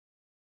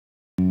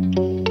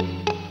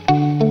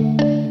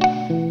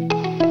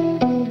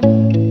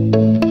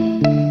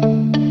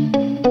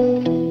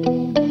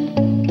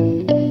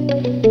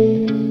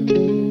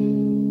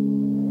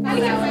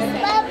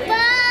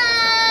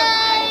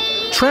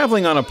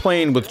on a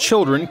plane with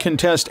children can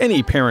test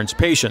any parent's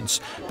patience,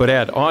 but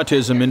add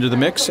autism into the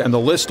mix and the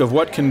list of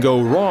what can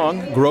go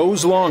wrong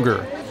grows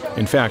longer.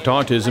 In fact,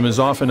 autism is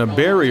often a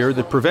barrier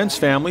that prevents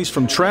families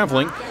from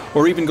traveling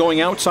or even going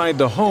outside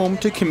the home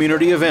to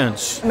community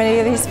events. Many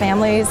of these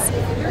families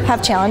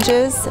have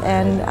challenges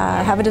and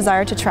have a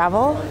desire to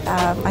travel.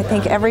 I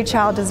think every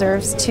child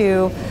deserves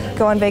to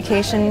go on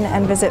vacation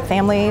and visit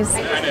families.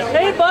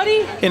 Hey,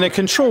 buddy! In a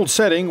controlled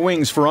setting,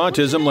 Wings for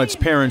Autism lets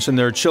parents and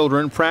their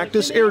children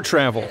practice air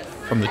travel,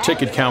 from the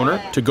ticket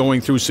counter to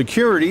going through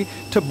security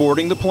to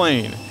boarding the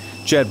plane.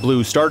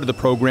 JetBlue started the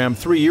program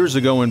 3 years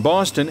ago in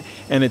Boston,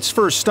 and its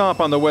first stop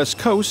on the West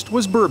Coast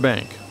was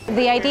Burbank.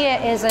 The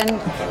idea isn't,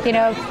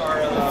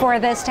 for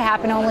this to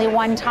happen only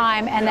one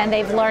time and then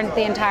they've learned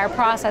the entire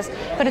process,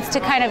 but it's to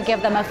kind of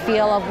give them a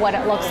feel of what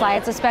it looks like.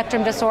 It's a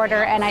spectrum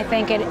disorder, and I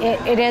think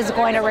it is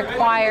going to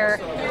require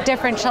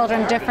different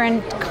children,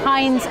 different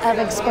kinds of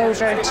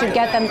exposure to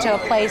get them to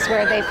a place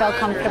where they feel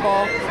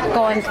comfortable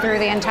going through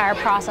the entire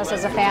process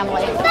as a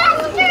family.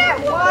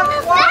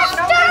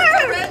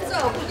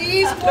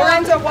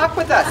 Lorenzo, walk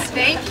with us.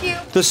 Thank you.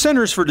 The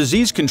Centers for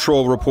Disease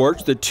Control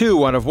reports that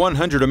 2 out of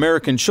 100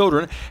 American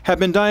children have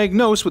been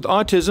diagnosed with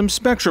autism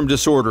spectrum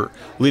disorder,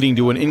 leading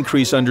to an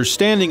increased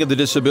understanding of the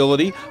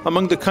disability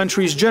among the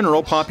country's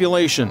general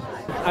population.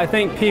 I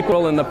think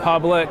people in the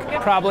public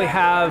probably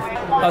have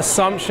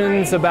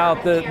assumptions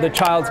about the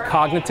child's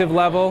cognitive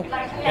level,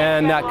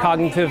 and that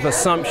cognitive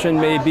assumption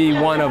may be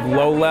one of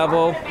low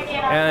level.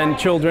 And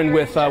children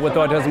with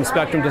autism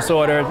spectrum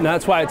disorder, and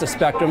that's why it's a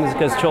spectrum, is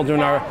because children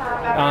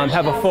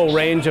have a full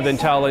range of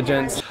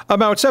intelligence.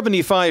 About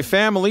 75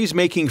 families,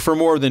 making for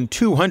more than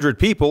 200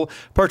 people,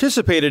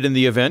 participated in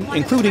the event,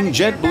 including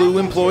JetBlue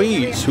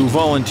employees who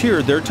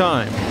volunteered their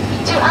time.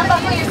 To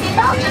unbuckle your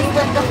seatbelt, just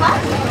lift the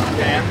flap.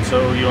 And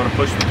so you want to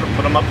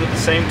put them up at the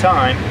same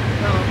time.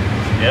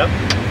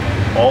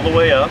 Yep, all the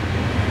way up.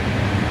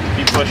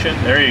 Keep pushing.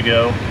 There you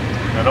go.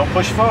 Now don't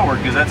push forward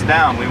because that's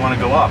down. We want to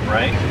go up,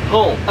 right?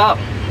 Pull up.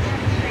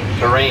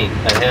 Terrain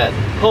ahead.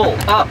 Pull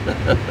up.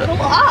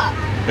 Pull up.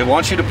 It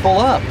wants you to pull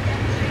up.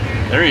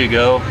 There you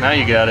go. Now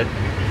you got it.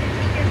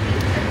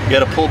 You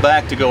got to pull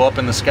back to go up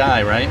in the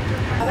sky, right?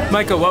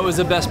 Michael, what was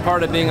the best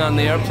part of being on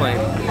the airplane?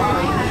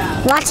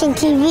 Watching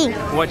TV.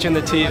 Watching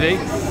the TV?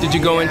 Did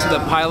you go into the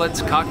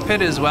pilot's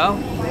cockpit as well?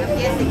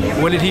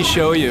 What did he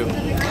show you?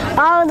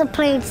 All the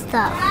plane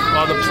stuff.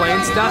 All the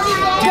plane stuff?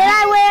 Did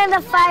I wear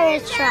the fire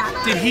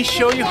truck? Did he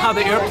show you how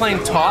the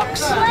airplane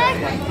talks?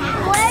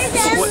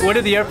 What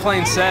did the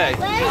airplane say?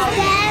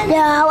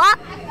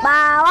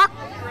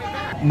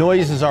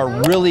 Noises are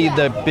really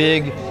the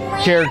big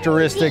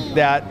characteristic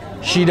that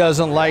she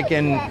doesn't like,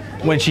 and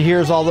when she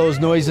hears all those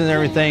noises and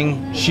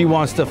everything, she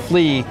wants to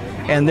flee,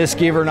 and this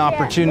gave her an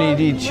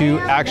opportunity to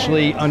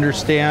actually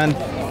understand,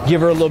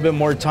 give her a little bit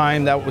more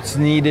time that was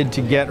needed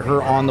to get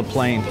her on the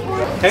plane.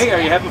 Hey,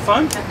 are you having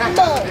fun?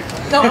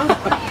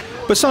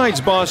 No.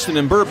 Besides Boston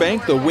and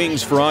Burbank, the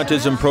Wings for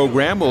Autism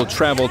program will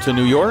travel to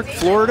New York,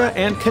 Florida,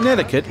 and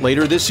Connecticut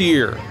later this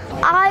year.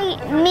 I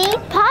meet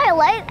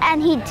pilot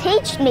and he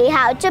teach me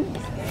how to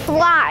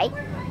fly,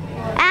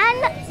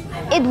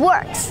 and it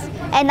works.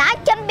 And I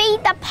can be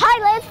the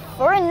pilot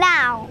for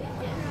now.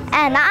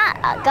 And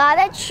I got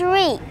a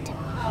treat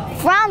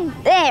from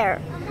there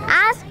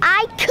as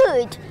I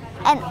could.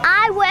 And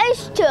I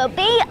wish to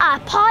be a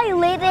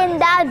pilot in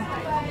that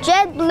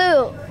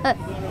JetBlue.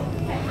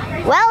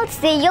 Well,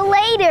 see you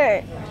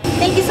later.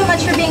 Thank you so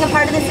much for being a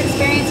part of this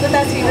experience with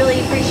us. We really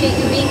appreciate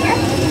you being here,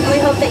 and we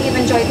hope that you've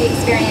enjoyed the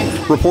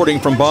experience. Reporting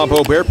from Bob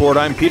Hope Airport,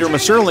 I'm Peter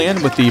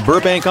Musurlian with the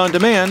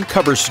Burbank-On-Demand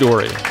cover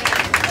story.